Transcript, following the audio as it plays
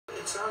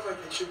sounds like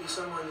it should be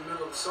somewhere in the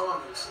middle of the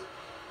song. It's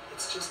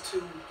just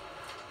too.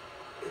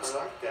 I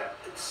like that.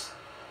 It's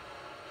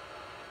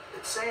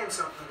saying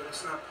something, but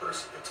it's not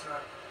It's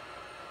not.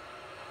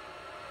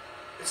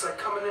 It's like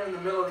coming in the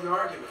middle of the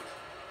argument.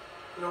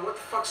 You know, what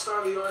the fuck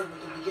started the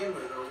argument to begin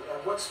with, or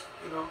what's,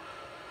 you know.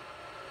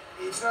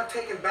 It's not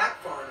taken back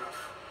far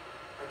enough.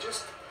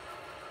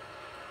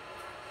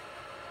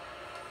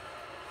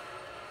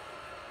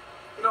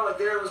 You know, like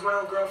there was my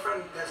old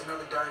girlfriend, there's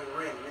another dying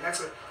ring. I mean,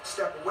 that's a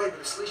step away, but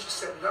at least you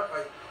set it up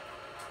like,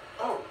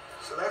 oh,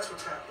 so that's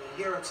what's happening.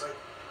 Here it's like,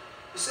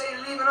 you say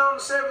you're leaving on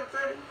the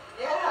 7:30?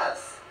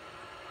 Yes.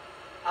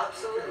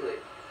 Absolutely. Okay.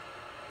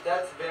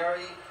 That's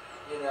very,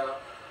 you know.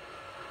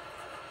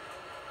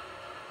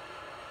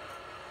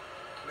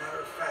 Matter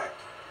of fact.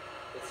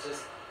 It's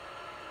just,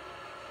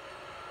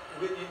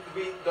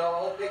 the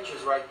whole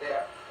picture's right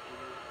there.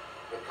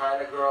 The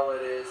kind of girl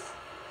it is,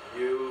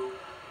 you,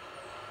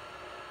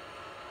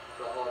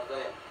 the whole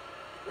thing.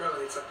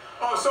 Really, it's like,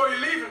 oh, so you're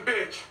leaving,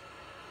 bitch.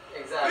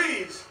 Exactly.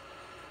 Please,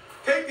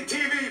 take the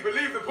TV, but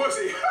leave the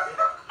pussy.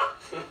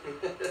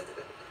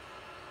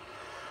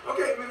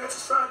 Okay, I mean, that's a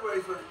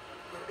sideways, but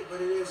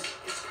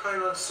it's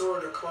kind of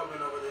sort of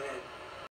clubbing over the head.